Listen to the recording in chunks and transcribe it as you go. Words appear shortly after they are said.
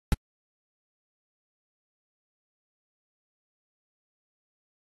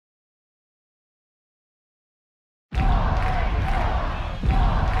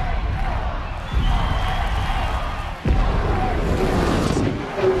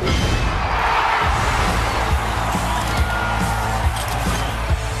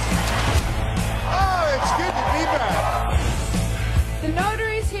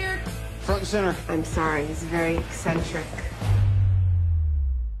armor? I'm sorry, he's very eccentric.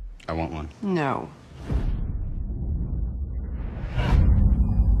 I want one. No.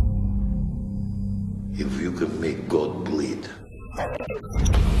 If you can make God bleed,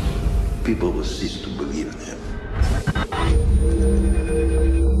 people will cease to believe in him.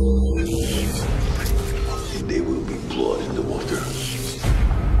 And they will be blood in the water.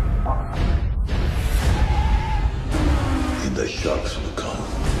 And the sharks will come.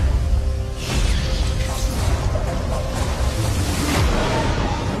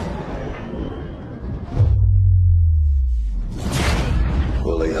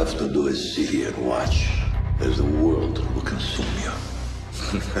 All I have to do is sit here and watch as the world will consume you.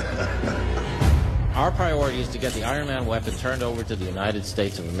 Our priority is to get the Iron Man weapon turned over to the United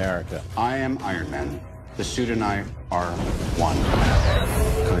States of America. I am Iron Man. The suit and I are one.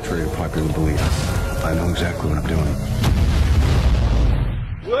 Contrary to popular belief, I know exactly what I'm doing.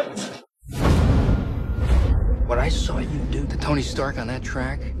 What? What I saw you do to Tony Stark on that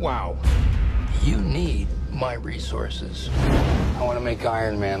track, wow. You need my resources. I want to make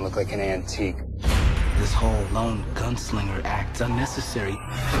Iron Man look like an antique. This whole lone gunslinger act's unnecessary.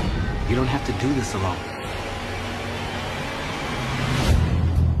 You don't have to do this alone.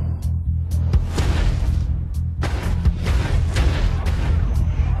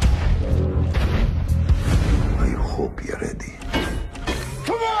 I hope you're ready.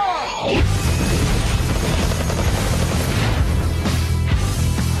 Come on!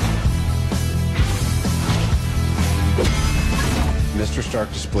 Mr. Stark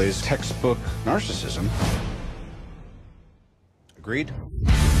displays textbook narcissism. Agreed?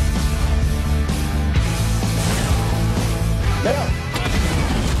 Get up!